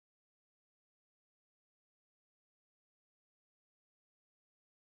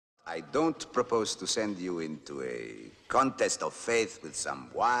I don't propose to send you into a contest of faith with some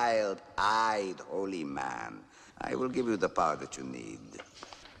wild-eyed holy man. I will give you the power that you need.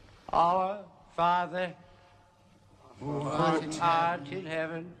 Our Father, who art in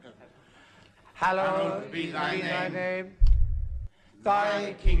heaven, hallowed be thy name.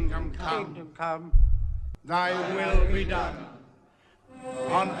 Thy kingdom come. Thy will be done,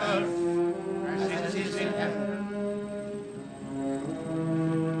 on earth as it is in heaven.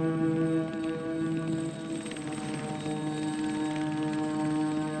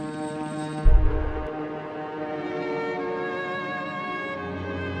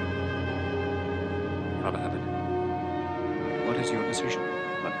 Father Abbot, what is your decision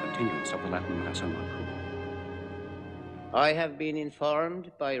about the continuance of the Latin Mass on my crew? I have been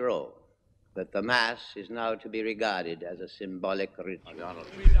informed by Rome that the Mass is now to be regarded as a symbolic ritual. Donald.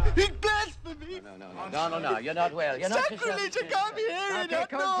 Big blasphemy! No, Donald, no, you're not well. You're not Sacrilege! You can't be hearing Take it!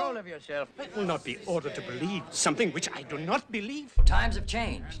 control of yourself. I will not be ordered to believe something which I do not believe. Times have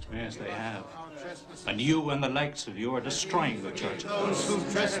changed. Yes, they have. And you and the likes of you are destroying the church. Those who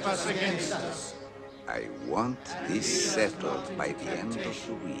trespass against us. I want this settled by the end of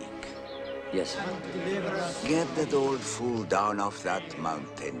the week. Yes, sir. Get that old fool down off that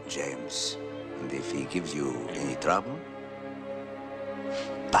mountain, James. And if he gives you any trouble,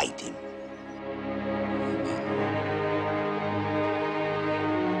 bite him.